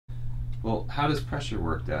Well, how does pressure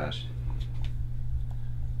work, Dash?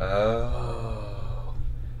 Oh.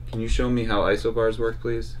 Can you show me how isobars work,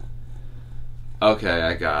 please? Okay,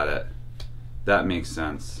 I got it. That makes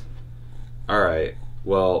sense. Alright,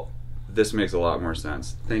 well, this makes a lot more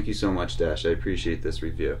sense. Thank you so much, Dash. I appreciate this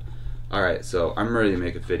review. Alright, so I'm ready to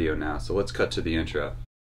make a video now, so let's cut to the intro.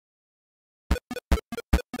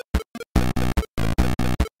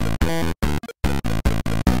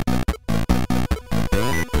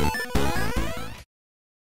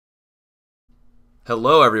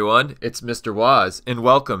 Hello everyone, it's Mr. Waz, and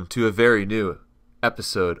welcome to a very new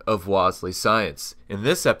episode of WasleyScience. In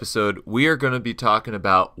this episode, we are going to be talking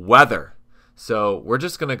about weather. So we're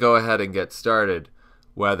just going to go ahead and get started,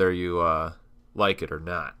 whether you like it or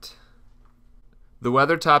not. The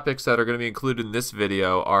weather topics that are going to be included in this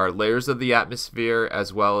video are layers of the atmosphere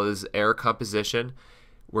as well as air composition.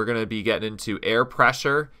 We're going to be getting into air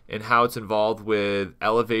pressure and how it's involved with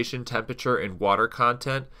elevation, temperature, and water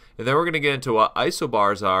content. And then we're going to get into what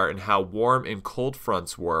isobars are and how warm and cold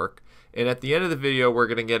fronts work. And at the end of the video, we're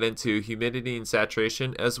going to get into humidity and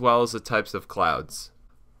saturation as well as the types of clouds.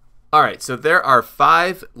 Alright, so there are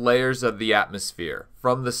 5 layers of the atmosphere.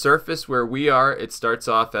 From the surface where we are, it starts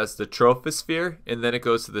off as the troposphere, and then it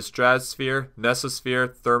goes to the stratosphere, mesosphere,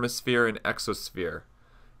 thermosphere, and exosphere.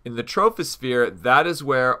 In the troposphere, that is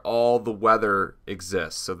where all the weather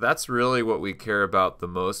exists. So that's really what we care about the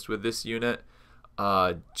most with this unit.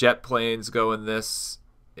 Jet planes go in this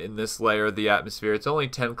layer of the atmosphere. It's only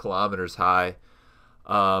 10 kilometers high.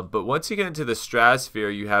 But once you get into the stratosphere,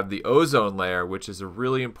 you have the ozone layer, which is a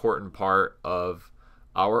really important part of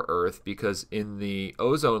our Earth, because in the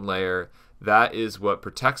ozone layer, that is what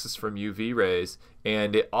protects us from UV rays,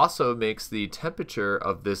 and it also makes the temperature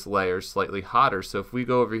of this layer slightly hotter. So if we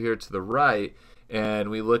go over here to the right and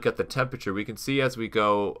we look at the temperature, we can see as we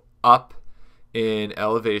go up in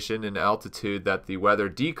elevation and altitude that the weather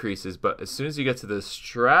decreases, but as soon as you get to the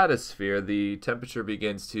stratosphere, the temperature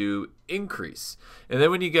begins to increase. And then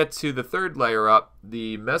when you get to the third layer up,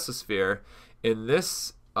 the mesosphere, in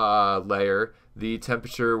this layer, the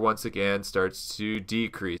temperature once again starts to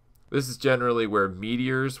decrease. This is generally where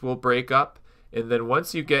meteors will break up. And then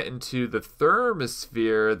once you get into the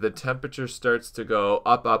thermosphere, the temperature starts to go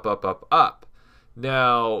up, up, up, up, up.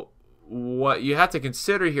 Now, what you have to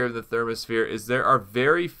consider here in the thermosphere is there are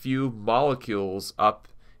very few molecules up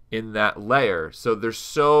in that layer. So there's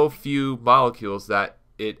so few molecules that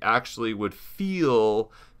it actually would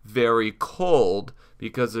feel very cold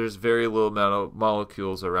because there's very little amount of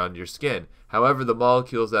molecules around your skin. However, the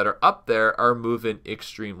molecules that are up there are moving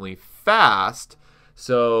extremely fast.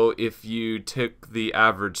 So if you took the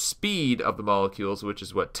average speed of the molecules, which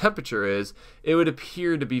is what temperature is, it would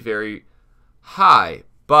appear to be very high.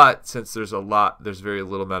 But since there's very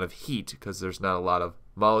little amount of heat because there's not a lot of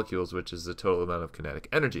molecules, which is the total amount of kinetic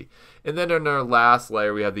energy. And then in our last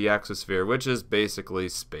layer, we have the exosphere, which is basically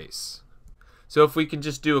space. So if we can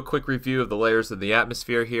just do a quick review of the layers of the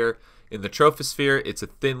atmosphere here. In the troposphere, it's a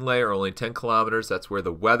thin layer, only 10 kilometers. That's where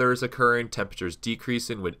the weather is occurring. Temperature is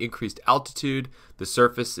decreasing with increased altitude. The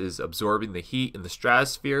surface is absorbing the heat. In the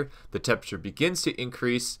stratosphere, the temperature begins to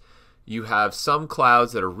increase. You have some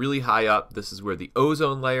clouds that are really high up. This is where the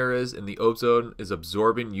ozone layer is, and the ozone is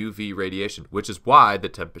absorbing UV radiation, which is why the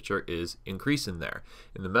temperature is increasing there.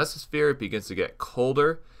 In the mesosphere, it begins to get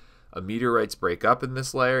colder. Meteorites break up in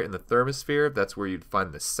this layer. In the thermosphere, that's where you'd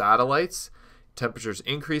find the satellites. Temperatures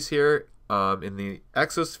increase here. In the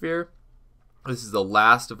exosphere, this is the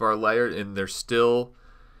last of our layer, and there's still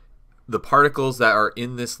the particles that are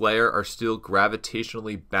in this layer are still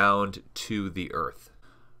gravitationally bound to the Earth.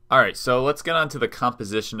 Alright, so let's get on to the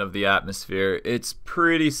composition of the atmosphere. It's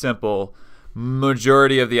pretty simple.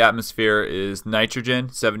 Majority of the atmosphere is nitrogen,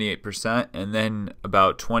 78%, and then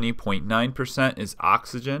about 20.9% is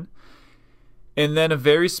oxygen. And then a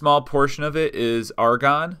very small portion of it is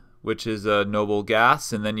argon, which is a noble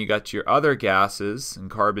gas, and then you got your other gases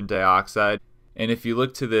and carbon dioxide. And if you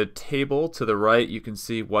look to the table to the right, you can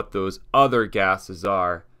see what those other gases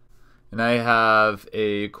are. And I have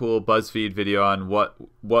a cool BuzzFeed video on what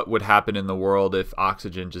would happen in the world if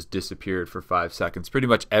oxygen just disappeared for 5 seconds. Pretty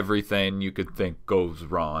much everything you could think goes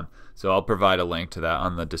wrong. So I'll provide a link to that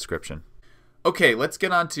on the description. Okay, let's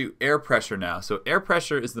get on to air pressure now. So air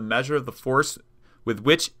pressure is the measure of the force with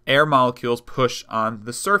which air molecules push on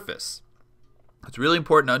the surface. It's really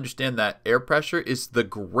important to understand that air pressure is the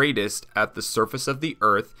greatest at the surface of the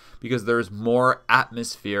Earth because there's more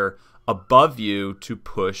atmosphere above you to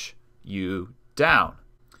push you down.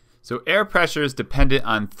 So air pressure is dependent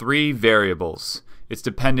on 3 variables. It's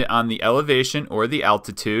dependent on the elevation or the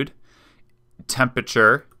altitude,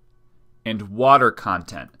 temperature, and water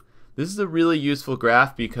content. This is a really useful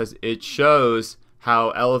graph because it shows how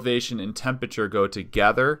elevation and temperature go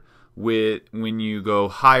together when you go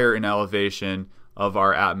higher in elevation of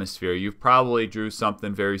our atmosphere. You've probably drew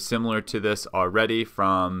something very similar to this already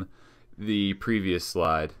from the previous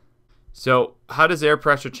slide. So how does air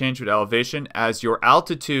pressure change with elevation? As your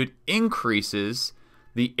altitude increases,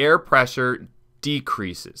 the air pressure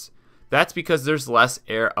decreases. That's because there's less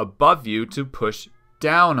air above you to push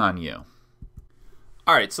down on you.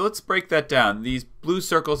 Alright, so let's break that down. These blue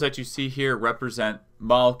circles that you see here represent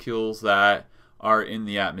molecules that are in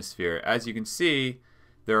the atmosphere. As you can see,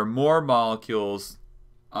 there are more molecules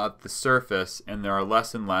at the surface, and there are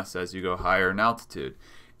less and less as you go higher in altitude.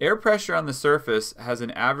 Air pressure on the surface has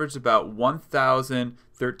an average about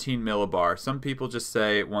 1,013 millibar. Some people just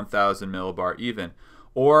say 1,000 millibar even,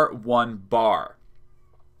 or 1 bar.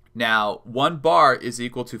 Now, 1 bar is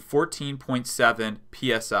equal to 14.7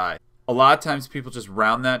 psi. A lot of times people just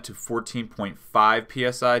round that to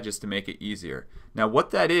 14.5 psi just to make it easier. Now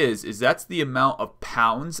what that is that's the amount of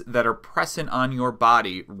pounds that are present on your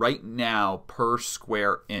body right now per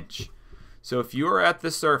square inch. So if you are at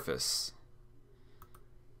the surface,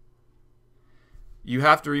 you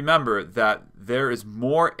have to remember that there is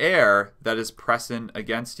more air that is pressing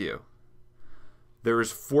against you. There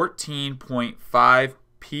is 14.5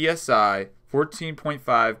 psi,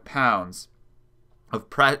 14.5 pounds of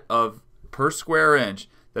per square inch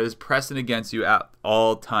that is pressing against you at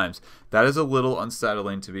all times. That is a little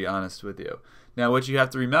unsettling, to be honest with you. Now what you have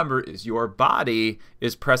to remember is your body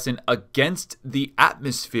is pressing against the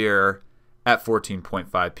atmosphere at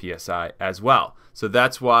 14.5 psi as well. So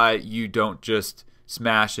that's why you don't just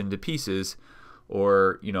smash into pieces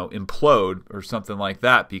or implode or something like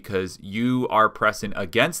that, because you are pressing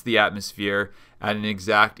against the atmosphere at an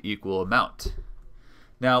exact equal amount.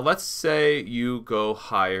 Now let's say you go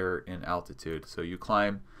higher in altitude, so you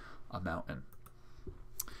climb a mountain.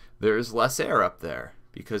 There is less air up there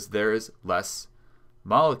because there is less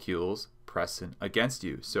molecules pressing against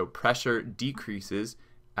you. So pressure decreases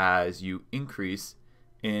as you increase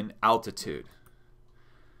in altitude.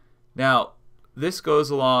 Now this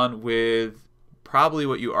goes along with probably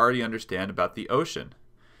what you already understand about the ocean.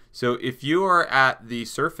 So if you are at the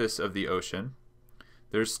surface of the ocean,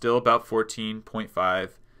 there's still about 14.5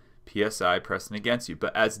 psi pressing against you.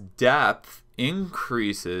 But as depth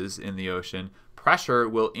increases in the ocean, pressure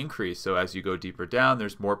will increase. So as you go deeper down,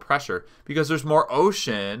 there's more pressure because there's more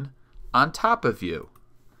ocean on top of you.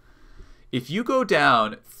 If you go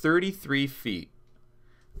down 33 feet,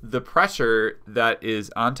 the pressure that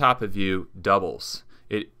is on top of you doubles.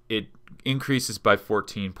 It increases by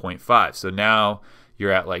 14.5. So now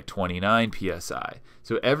you're at like 29 psi.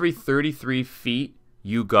 So every 33 feet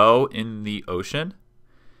you go in the ocean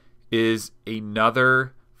is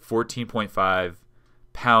another 14.5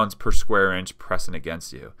 pounds per square inch pressing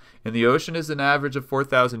against you. And the ocean is an average of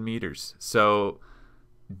 4,000 meters. So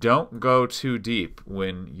don't go too deep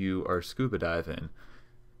when you are scuba diving.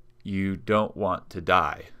 You don't want to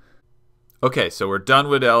die. Okay, so we're done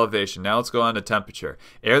with elevation. Now let's go on to temperature.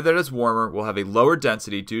 Air that is warmer will have a lower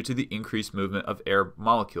density due to the increased movement of air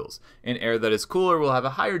molecules. And air that is cooler will have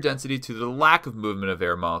a higher density due to the lack of movement of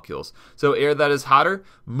air molecules. So air that is hotter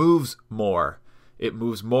moves more. It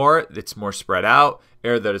moves more, it's more spread out.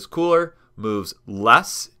 Air that is cooler moves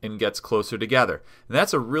less and gets closer together. And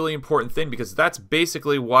that's a really important thing because that's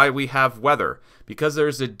basically why we have weather. Because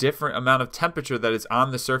there's a different amount of temperature that is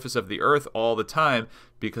on the surface of the earth all the time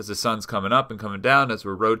because the sun's coming up and coming down as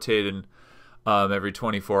we're rotating every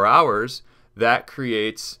 24 hours, that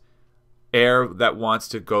creates air that wants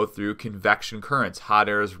to go through convection currents. Hot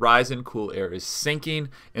air is rising, cool air is sinking,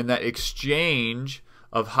 and that exchange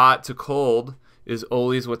of hot to cold is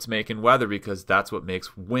always what's making weather because that's what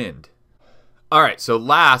makes wind. Alright, so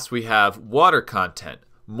last we have water content.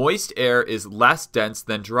 Moist air is less dense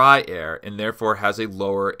than dry air and therefore has a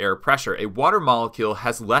lower air pressure. A water molecule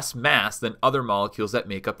has less mass than other molecules that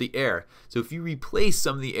make up the air. So if you replace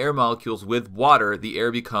some of the air molecules with water, the air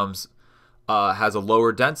becomes has a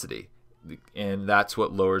lower density. And that's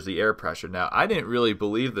what lowers the air pressure. Now, I didn't really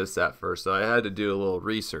believe this at first, so I had to do a little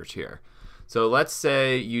research here. So let's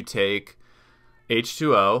say you take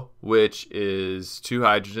H2O, which is 2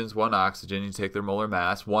 hydrogens, 1 oxygen. You take their molar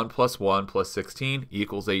mass. 1 plus 1 plus 16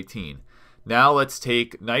 equals 18. Now let's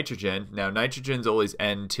take nitrogen. Now nitrogen's always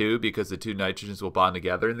N2 because the two nitrogens will bond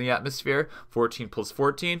together in the atmosphere. 14 plus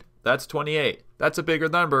 14, that's 28. That's a bigger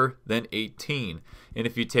number than 18. And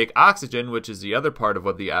if you take oxygen, which is the other part of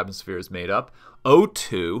what the atmosphere is made up,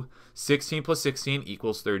 O2, 16 plus 16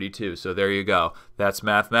 equals 32. So there you go. That's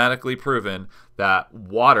mathematically proven that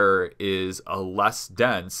water is less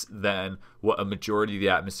dense than what a majority of the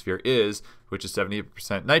atmosphere is, which is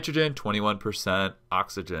 70% nitrogen, 21%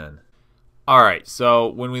 oxygen. All right, so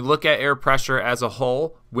when we look at air pressure as a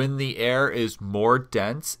whole, when the air is more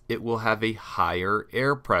dense, it will have a higher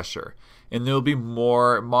air pressure. And there will be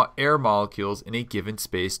more air molecules in a given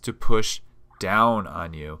space to push down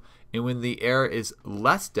on you. And when the air is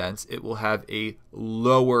less dense, it will have a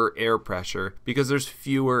lower air pressure because there's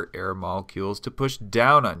fewer air molecules to push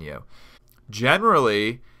down on you.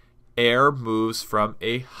 Generally, air moves from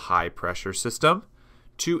a high pressure system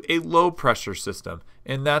to a low pressure system.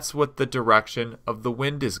 And that's what the direction of the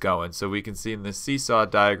wind is going. So we can see in the seesaw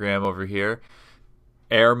diagram over here,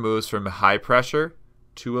 air moves from a high pressure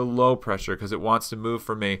to a low pressure because it wants to move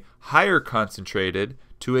from a higher concentrated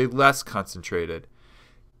to a less concentrated.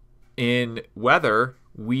 In weather,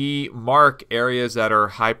 we mark areas that are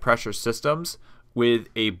high pressure systems with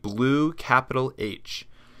a blue capital H.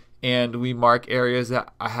 And we mark areas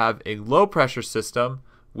that have a low pressure system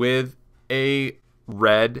with a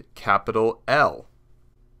red capital L.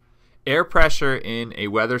 Air pressure in a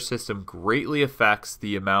weather system greatly affects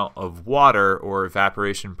the amount of water or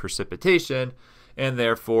evaporation precipitation and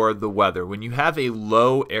therefore the weather. When you have a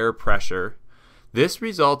low air pressure, this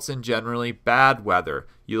results in generally bad weather.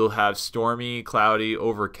 You'll have stormy, cloudy,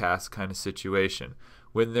 overcast kind of situation.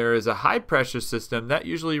 When there is a high pressure system, that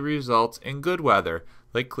usually results in good weather,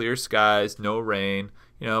 like clear skies, no rain,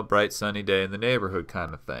 bright sunny day in the neighborhood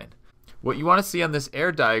kind of thing. What you want to see on this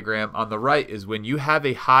air diagram on the right is when you have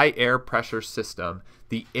a high air pressure system,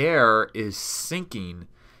 the air is sinking,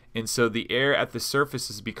 and so the air at the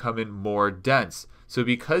surface is becoming more dense. So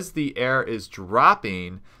because the air is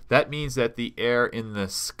dropping, that means that the air in the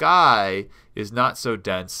sky is not so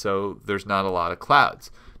dense, so there's not a lot of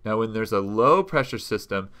clouds. Now when there's a low pressure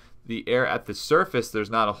system, the air at the surface,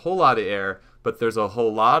 there's not a whole lot of air, but there's a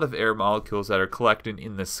whole lot of air molecules that are collecting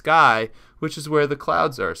in the sky, which is where the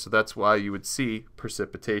clouds are. So that's why you would see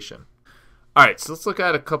precipitation. All right, so let's look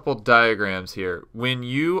at a couple diagrams here. When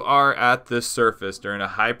you are at the surface during a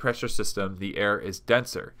high pressure system, the air is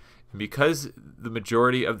denser. And because the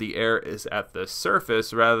majority of the air is at the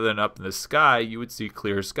surface rather than up in the sky, you would see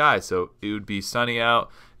clear sky. So it would be sunny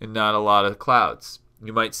out and not a lot of clouds.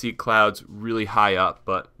 You might see clouds really high up,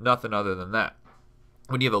 but nothing other than that.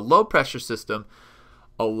 When you have a low pressure system,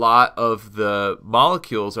 a lot of the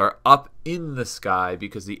molecules are up in the sky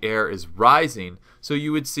because the air is rising. So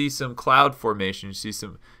you would see some cloud formation, you see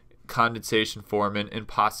some condensation forming, and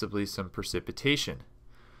possibly some precipitation.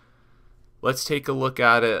 Let's take a look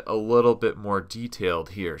at it a little bit more detailed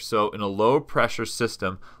here. So in a low pressure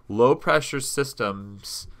systems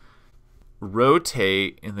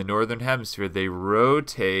rotate in the northern hemisphere. They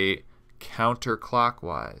rotate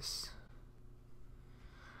counterclockwise.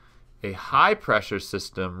 A high pressure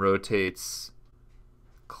system rotates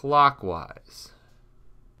clockwise.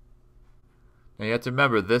 Now you have to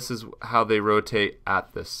remember, this is how they rotate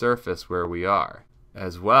at the surface where we are,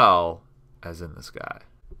 as well as in the sky.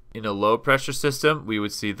 In a low pressure system, we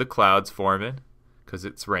would see the clouds forming because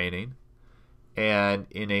it's raining. And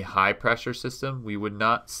in a high pressure system, we would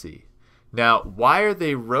not see. Now, why are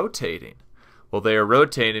they rotating? Well, they are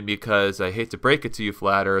rotating because, I hate to break it to you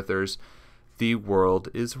flat earthers, the world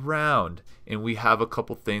is round. And we have a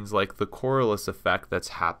couple things like the Coriolis effect that's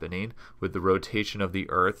happening with the rotation of the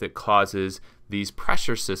earth. It causes these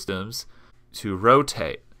pressure systems to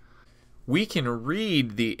rotate. We can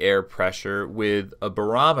read the air pressure with a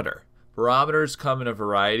barometer. Barometers come in a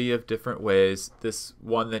variety of different ways. This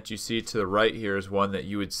one that you see to the right here is one that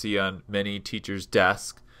you would see on many teachers'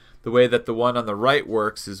 desks. The way that the one on the right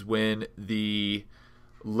works is when the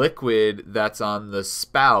liquid that's on the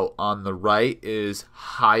spout on the right is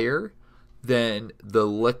higher than the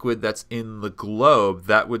liquid that's in the globe,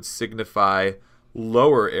 that would signify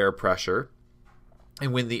lower air pressure.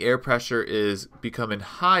 And when the air pressure is becoming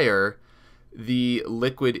higher, the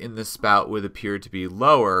liquid in the spout would appear to be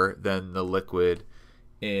lower than the liquid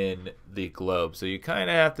in the globe. So you kind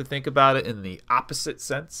of have to think about it in the opposite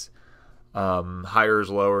sense. Higher is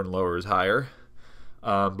lower and lower is higher.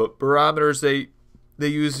 But barometers, they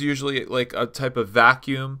use usually like a type of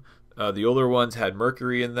vacuum. The older ones had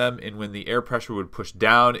mercury in them, and when the air pressure would push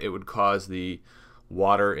down, it would cause the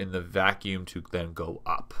water in the vacuum to then go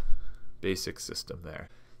up. Basic system there.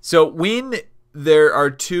 So when there are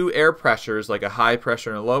two air pressures, like a high pressure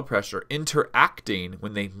and a low pressure, interacting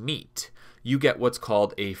when they meet. You get what's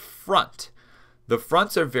called a front. The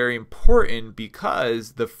fronts are very important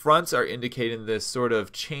because the fronts are indicating this sort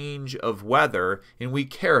of change of weather, and we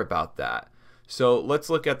care about that. So let's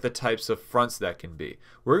look at the types of fronts that can be.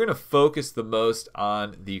 We're going to focus the most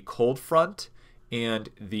on the cold front and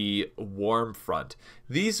the warm front.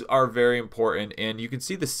 These are very important, and you can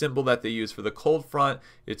see the symbol that they use for the cold front.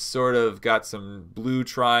 It's sort of got some blue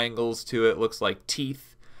triangles to it, looks like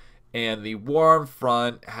teeth. And the warm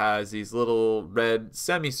front has these little red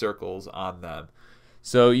semicircles on them.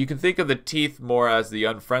 So you can think of the teeth more as the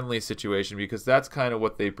unfriendly situation because that's kind of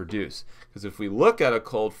what they produce. Because if we look at a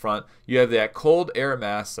cold front, you have that cold air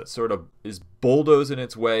mass that sort of is bulldozing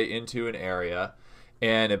its way into an area,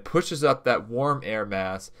 and it pushes up that warm air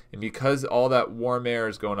mass. And because all that warm air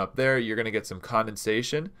is going up there, you're going to get some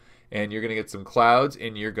condensation, and you're going to get some clouds,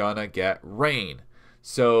 and you're going to get rain.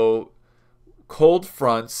 So cold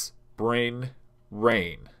fronts bring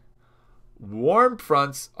rain. Warm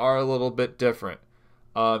fronts are a little bit different.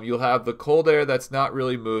 You'll have the cold air that's not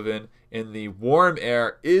really moving, and the warm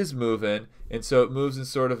air is moving, and so it moves in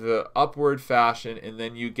sort of an upward fashion, and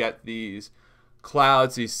then you get these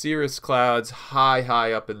clouds, these cirrus clouds,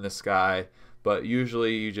 high up in the sky, but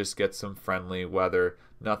usually you just get some friendly weather.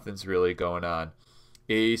 Nothing's really going on.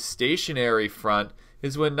 A stationary front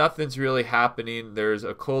is when nothing's really happening. There's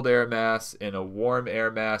a cold air mass and a warm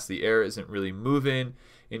air mass. The air isn't really moving,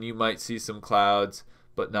 and you might see some clouds,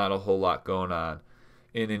 but not a whole lot going on.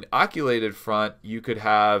 In an oculated front, you could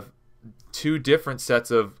have two different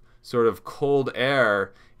sets of sort of cold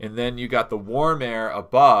air, and then you got the warm air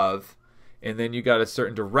above, and then you got a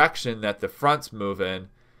certain direction that the front's moving.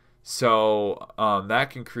 So that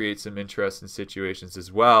can create some interesting situations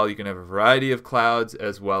as well. You can have a variety of clouds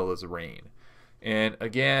as well as rain. And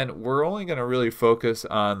again, we're only going to really focus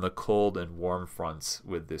on the cold and warm fronts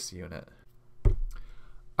with this unit.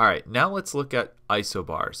 All right, now let's look at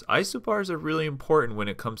isobars. Isobars are really important when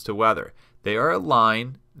it comes to weather. They are a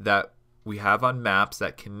line that we have on maps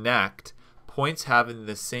that connect points having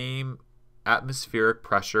the same atmospheric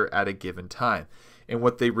pressure at a given time. And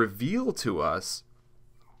what they reveal to us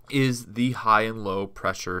is the high and low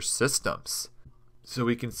pressure systems. So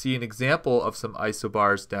we can see an example of some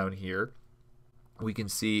isobars down here. We can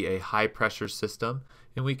see a high pressure system,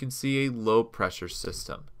 and we can see a low pressure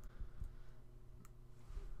system.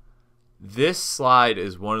 This slide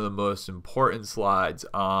is one of the most important slides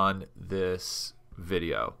on this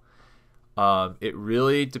video. It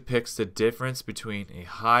really depicts the difference between a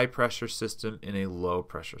high pressure system and a low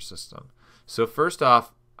pressure system. So first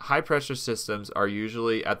off, high pressure systems are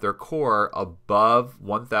usually at their core above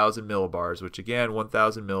 1,000 millibars, which again,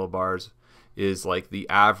 1,000 millibars is like the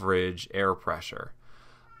average air pressure.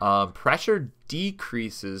 Pressure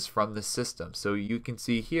decreases from the system. So you can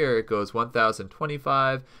see here it goes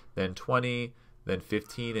 1,025, then 20, then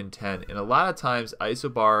 15 and 10. And a lot of times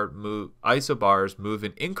isobars move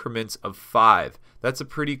in increments of 5. That's a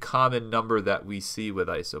pretty common number that we see with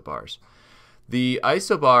isobars. The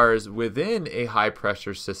isobars within a high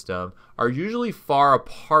pressure system are usually far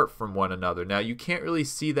apart from one another. Now you can't really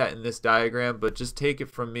see that in this diagram, but just take it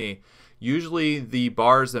from me. Usually the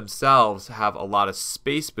bars themselves have a lot of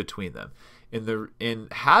space between them.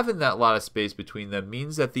 And having that lot of space between them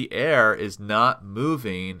means that the air is not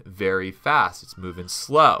moving very fast. It's moving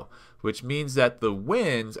slow, which means that the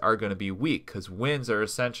winds are going to be weak because winds are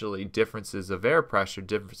essentially differences of air pressure,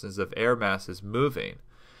 differences of air masses moving.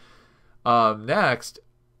 Next,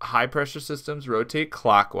 high pressure systems rotate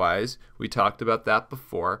clockwise. We talked about that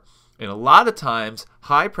before. And a lot of times,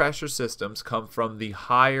 high pressure systems come from the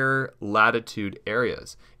higher latitude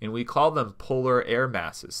areas, and we call them polar air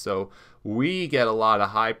masses. So we get a lot of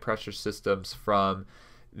high pressure systems from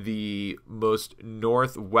the most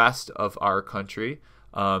northwest of our country.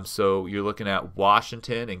 So you're looking at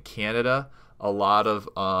Washington and Canada. A lot of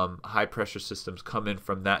high pressure systems come in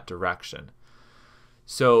from that direction.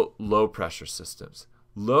 So low pressure systems.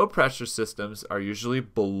 Low pressure systems are usually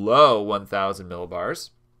below 1,000 millibars.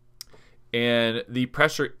 And the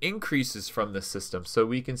pressure increases from the system. So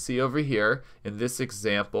we can see over here in this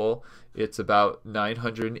example, it's about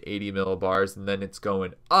 980 millibars, and then it's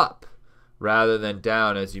going up rather than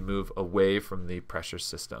down as you move away from the pressure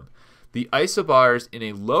system. The isobars in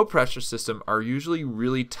a low pressure system are usually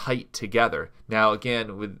really tight together. Now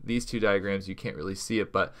again, with these two diagrams you can't really see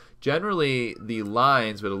it, but generally the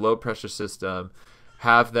lines with a low pressure system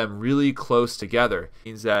have them really close together. It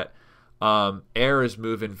means that air is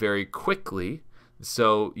moving very quickly,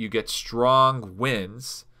 so you get strong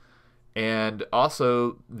winds, And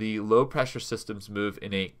also, the low pressure systems move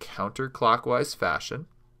in a counterclockwise fashion.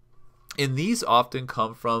 And these often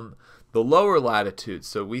come from the lower latitudes.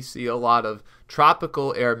 So we see a lot of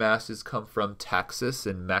tropical air masses come from Texas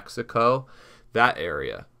and Mexico, that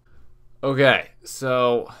area. Okay,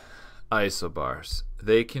 so isobars.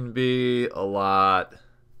 They can be a lot.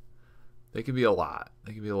 They can be a lot.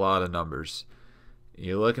 They can be a lot of numbers.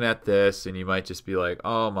 You're looking at this and you might just be like,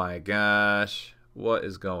 oh my gosh, what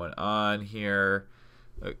is going on here?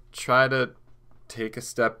 Try to take a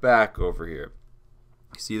step back over here.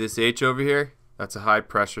 You see this H over here? That's a high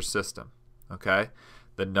pressure system, okay?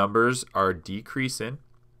 The numbers are decreasing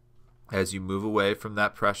as you move away from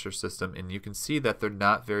that pressure system, and you can see that they're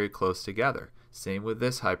not very close together. Same with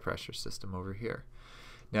this high pressure system over here.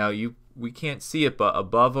 Now, we can't see it, but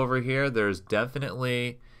above over here, there's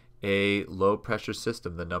definitely a low pressure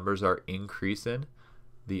system. The numbers are increasing.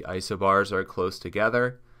 The isobars are close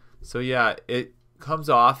together. So yeah, it comes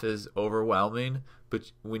off as overwhelming,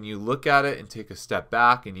 but when you look at it and take a step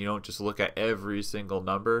back and you don't just look at every single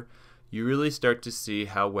number, you really start to see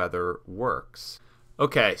how weather works.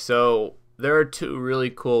 Okay, so there are two really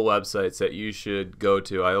cool websites that you should go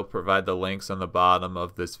to. I'll provide the links on the bottom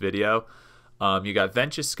of this video. You got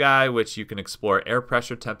VentureSky, which you can explore air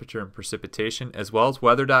pressure, temperature, and precipitation, as well as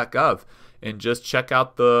weather.gov, and just check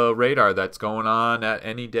out the radar that's going on at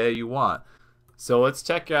any day you want. So let's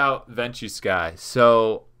check out VentureSky.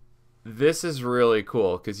 So this is really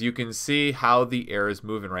cool because you can see how the air is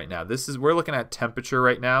moving right now. We're looking at temperature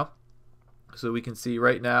right now. So we can see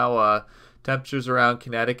right now temperatures around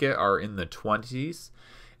Connecticut are in the 20s.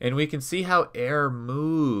 And we can see how air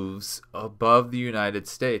moves above the United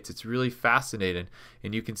States. It's really fascinating.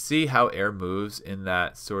 And you can see how air moves in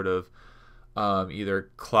that sort of either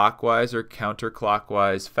clockwise or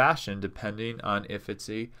counterclockwise fashion, depending on if it's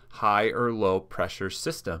a high or low pressure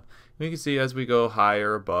system. And you can see as we go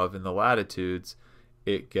higher above in the latitudes,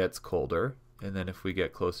 it gets colder. And then if we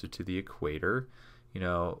get closer to the equator, you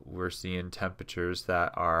know, we're seeing temperatures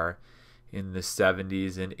that are in the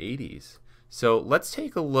 70s and 80s. So let's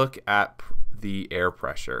take a look at the air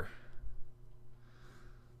pressure.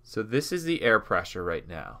 So this is the air pressure right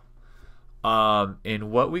now.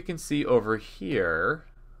 And what we can see over here,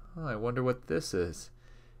 I wonder what this is.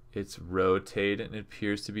 It's rotating. It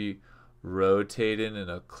appears to be rotating in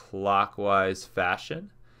a clockwise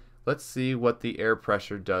fashion. Let's see what the air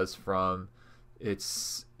pressure does from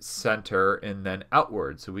its center and then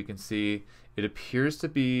outward. So we can see it appears to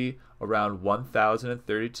be around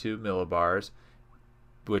 1,032 millibars,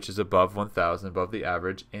 which is above 1,000, above the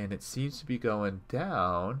average, and it seems to be going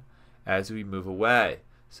down as we move away.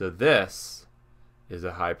 So this is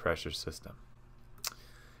a high pressure system.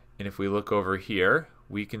 And if we look over here,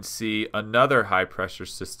 we can see another high pressure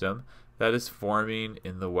system that is forming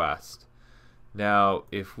in the west. Now,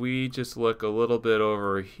 if we just look a little bit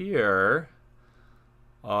over here,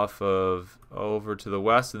 over to the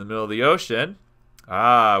west in the middle of the ocean,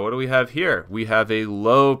 what do we have here? We have a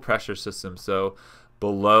low pressure system, so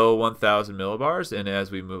below 1,000 millibars, and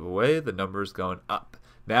as we move away, the number is going up.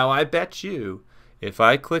 Now, I bet you, if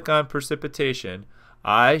I click on precipitation,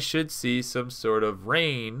 I should see some sort of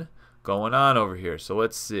rain going on over here. So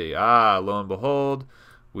let's see. Lo and behold,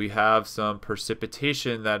 we have some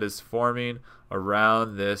precipitation that is forming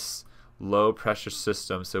around this low pressure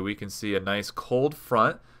system. So we can see a nice cold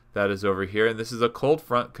front that is over here, and this is a cold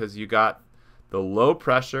front because you got the low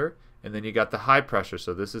pressure and then you got the high pressure.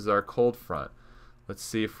 So this is our cold front. Let's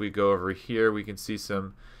see if we go over here. We can see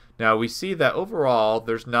some. Now we see that overall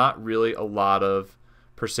there's not really a lot of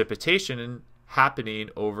precipitation happening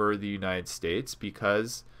over the United States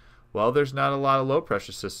because, well, there's not a lot of low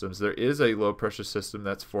pressure systems. There is a low pressure system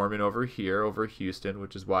that's forming over here, over Houston,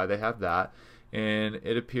 which is why they have that. And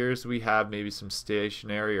it appears we have maybe some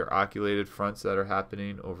stationary or oculated fronts that are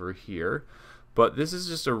happening over here. But this is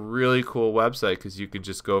just a really cool website because you can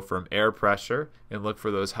just go from air pressure and look for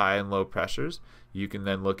those high and low pressures. You can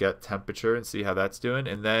then look at temperature and see how that's doing.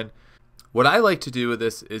 And then what I like to do with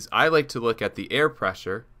this is I like to look at the air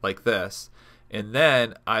pressure like this. And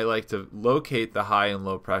then I like to locate the high and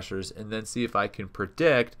low pressures and then see if I can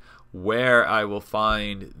predict where I will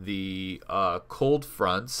find the cold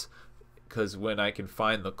fronts. Because when I can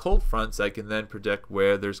find the cold fronts, I can then predict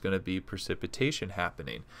where there's going to be precipitation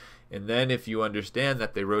happening. And then if you understand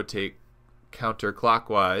that they rotate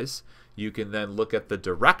counterclockwise, you can then look at the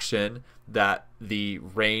direction that the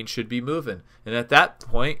rain should be moving. And at that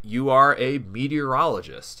point, you are a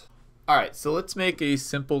meteorologist. All right, so let's make a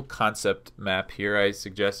simple concept map here. I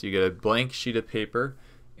suggest you get a blank sheet of paper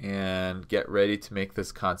and get ready to make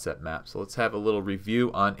this concept map. So let's have a little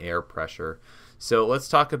review on air pressure. So let's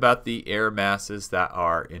talk about the air masses that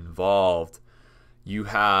are involved. You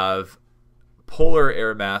have polar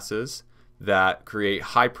air masses that create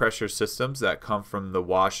high pressure systems that come from the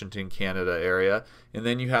Washington, Canada area. And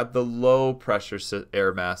then you have the low pressure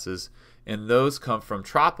air masses, and those come from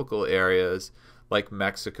tropical areas like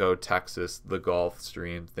Mexico, Texas, the Gulf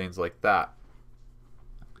Stream, things like that.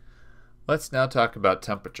 Let's now talk about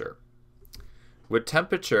temperature. With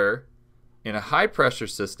temperature, in a high pressure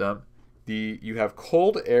system, you have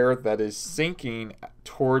cold air that is sinking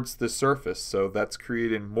towards the surface, so that's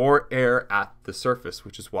creating more air at the surface,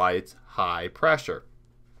 which is why it's high pressure.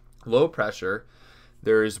 Low pressure,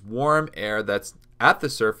 there is warm air that's at the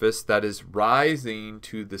surface that is rising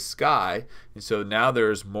to the sky, and so now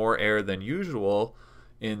there's more air than usual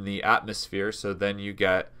in the atmosphere, so then you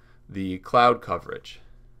get the cloud coverage.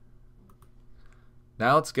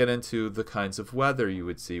 Now let's get into the kinds of weather you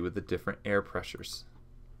would see with the different air pressures.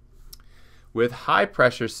 With high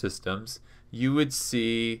pressure systems, you would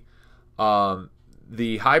see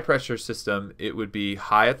the high pressure system, it would be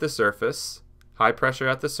high at the surface, high pressure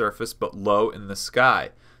at the surface, but low in the sky.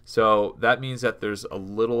 So that means that there's a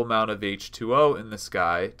little amount of H2O in the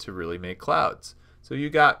sky to really make clouds. So you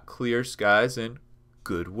got clear skies and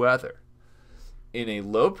good weather. In a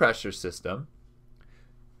low pressure system,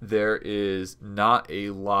 there is not a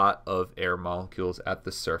lot of air molecules at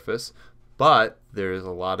the surface, but there is a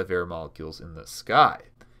lot of air molecules in the sky.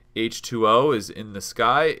 H2O is in the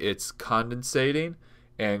sky, it's condensating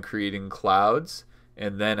and creating clouds,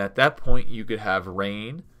 and then at that point you could have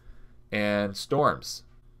rain and storms.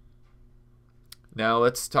 Now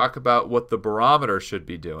let's talk about what the barometer should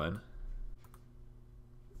be doing.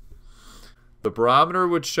 The barometer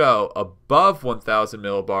would show above 1,000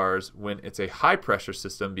 millibars when it's a high pressure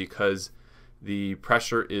system because the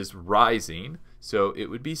pressure is rising, so it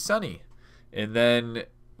would be sunny. And then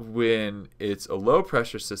when it's a low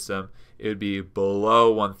pressure system, it would be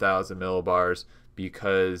below 1,000 millibars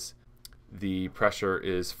because the pressure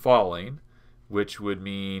is falling, which would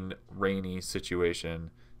mean rainy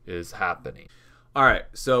situation is happening. All right,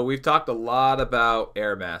 so we've talked a lot about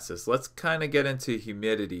air masses. Let's kind of get into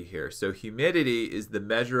humidity here. So humidity is the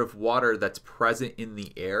measure of water that's present in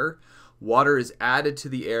the air. Water is added to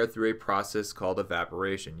the air through a process called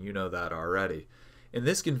evaporation. You know that already. And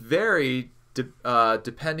this can vary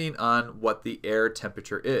depending on what the air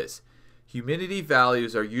temperature is. Humidity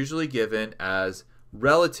values are usually given as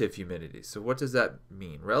relative humidity. So what does that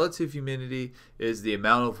mean? Relative humidity is the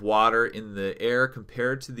amount of water in the air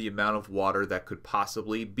compared to the amount of water that could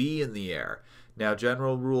possibly be in the air. Now,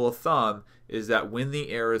 general rule of thumb is that when the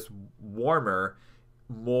air is warmer,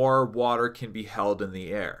 more water can be held in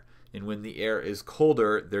the air. And when the air is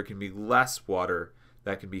colder, there can be less water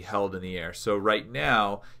that can be held in the air. So right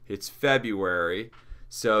now, it's February.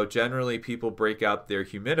 So generally, people break out their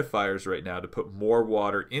humidifiers right now to put more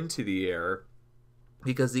water into the air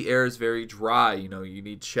because the air is very dry. You know, you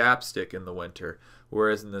need chapstick in the winter.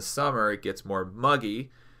 Whereas in the summer, it gets more muggy.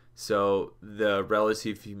 So the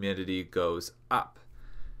relative humidity goes up.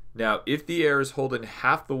 Now, if the air is holding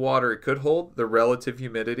half the water it could hold, the relative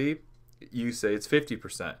humidity, you say it's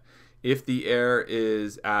 50%. If the air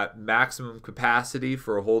is at maximum capacity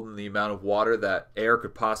for holding the amount of water that air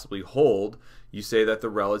could possibly hold, you say that the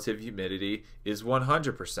relative humidity is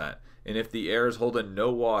 100%. And if the air is holding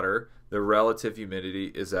no water, the relative humidity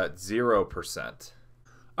is at 0%.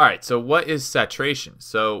 All right, so what is saturation?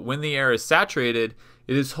 So when the air is saturated,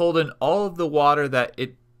 it is holding all of the water that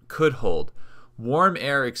it could hold. Warm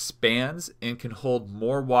air expands and can hold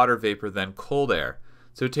more water vapor than cold air.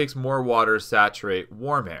 So it takes more water to saturate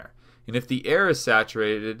warm air. And if the air is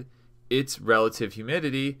saturated, its relative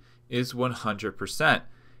humidity is 100%.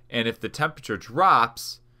 And if the temperature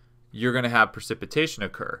drops, you're going to have precipitation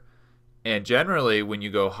occur. And generally, when you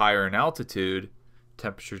go higher in altitude,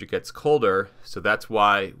 temperature gets colder. So that's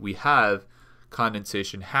why we have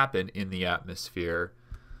condensation happen in the atmosphere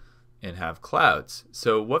and have clouds.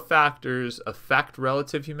 So what factors affect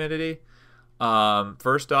relative humidity?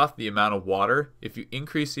 First off, the amount of water. If you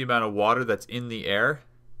increase the amount of water that's in the air,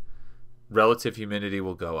 relative humidity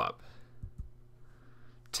will go up.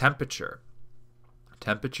 Temperature.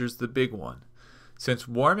 Temperature's the big one. Since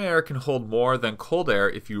warm air can hold more than cold air,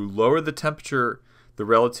 if you lower the temperature, the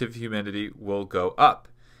relative humidity will go up,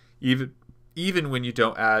 even when you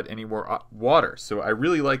don't add any more water. So I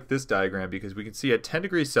really like this diagram because we can see at 10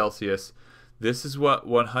 degrees Celsius, this is what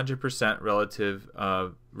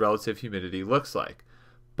 100% relative humidity looks like.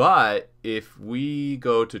 But if we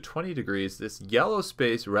go to 20 degrees, this yellow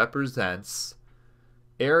space represents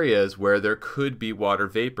areas where there could be water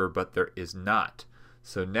vapor, but there is not.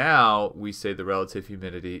 So now we say the relative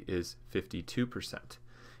humidity is 52%.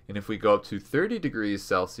 And if we go up to 30 degrees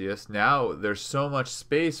Celsius, now there's so much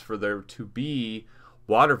space for there to be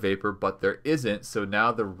water vapor, but there isn't. So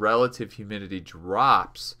now the relative humidity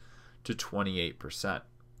drops to 28%.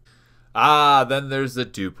 Then there's the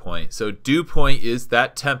dew point. So dew point is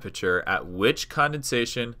that temperature at which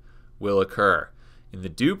condensation will occur. And the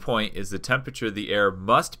dew point is the temperature the air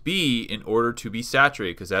must be in order to be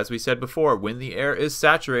saturated. Because as we said before, when the air is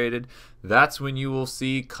saturated, that's when you will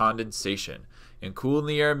see condensation. And cooling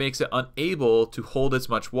the air makes it unable to hold as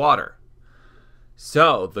much water.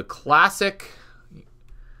 So the classic,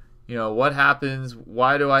 what happens?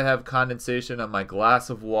 Why do I have condensation on my glass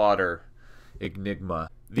of water? Enigma.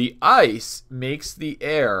 The ice makes the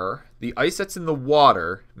ice that's in the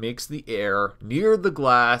water makes the air near the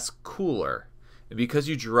glass cooler. And because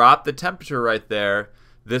you drop the temperature right there,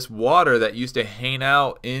 this water that used to hang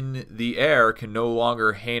out in the air can no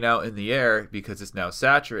longer hang out in the air because it's now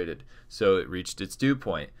saturated. So it reached its dew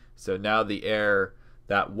point. So now the air,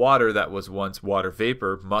 that water that was once water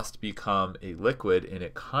vapor, must become a liquid, and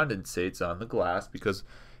it condensates on the glass because,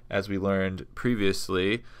 as we learned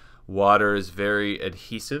previously, water is very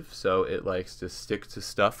adhesive, so it likes to stick to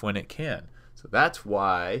stuff when it can. So that's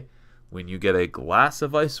why when you get a glass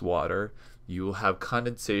of ice water, you will have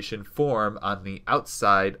condensation form on the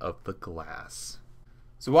outside of the glass.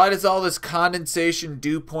 So why does all this condensation,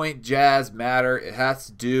 dew point jazz matter? It has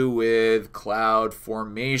to do with cloud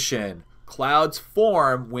formation. Clouds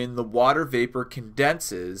form when the water vapor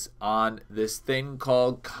condenses on this thing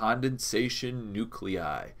called condensation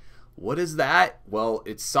nuclei. What is that? Well,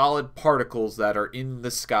 it's solid particles that are in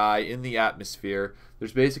the sky, in the atmosphere.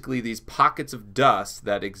 There's basically these pockets of dust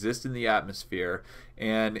that exist in the atmosphere,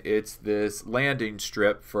 and it's this landing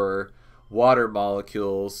strip for water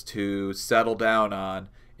molecules to settle down on,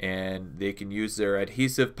 and they can use their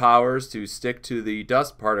adhesive powers to stick to the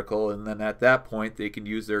dust particle, and then at that point they can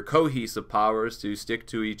use their cohesive powers to stick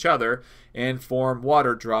to each other and form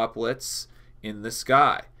water droplets in the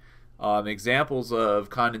sky. Examples of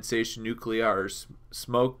condensation nuclei are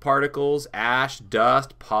smoke particles, ash,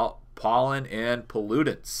 dust, pollen, and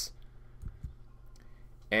pollutants.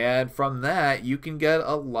 And from that, you can get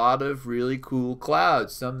a lot of really cool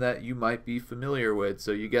clouds, some that you might be familiar with.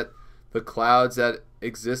 So you get the clouds that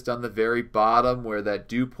exist on the very bottom where that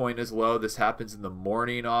dew point is low. This happens in the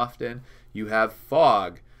morning often. You have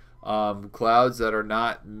fog. Clouds that are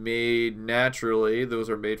not made naturally. Those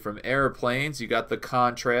are made from airplanes. You got the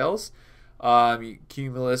contrails.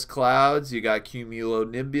 Cumulus clouds. You got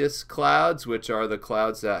cumulonimbus clouds, which are the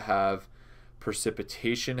clouds that have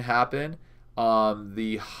precipitation happen.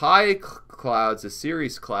 The high clouds, the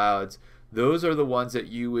cirrus clouds, those are the ones that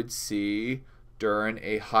you would see during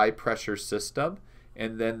a high pressure system.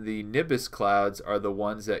 And then the nimbus clouds are the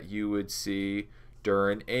ones that you would see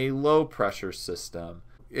during a low pressure system.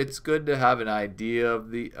 It's good to have an idea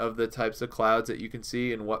of the types of clouds that you can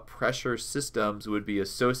see and what pressure systems would be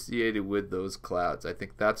associated with those clouds. I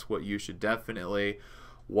think that's what you should definitely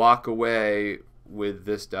walk away with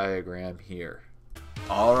this diagram here.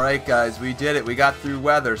 Alright guys, we did it. We got through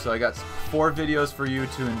weather, so I got 4 videos for you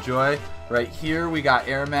to enjoy. Right here we got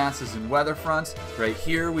air masses and weather fronts. Right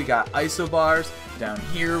here we got isobars. Down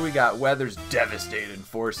here we got weather's devastating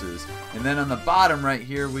forces. And then on the bottom right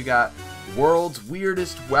here we got world's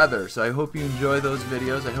weirdest weather. So I hope you enjoy those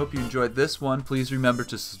videos. I hope you enjoyed this one. Please remember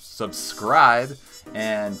to subscribe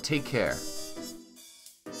and take care.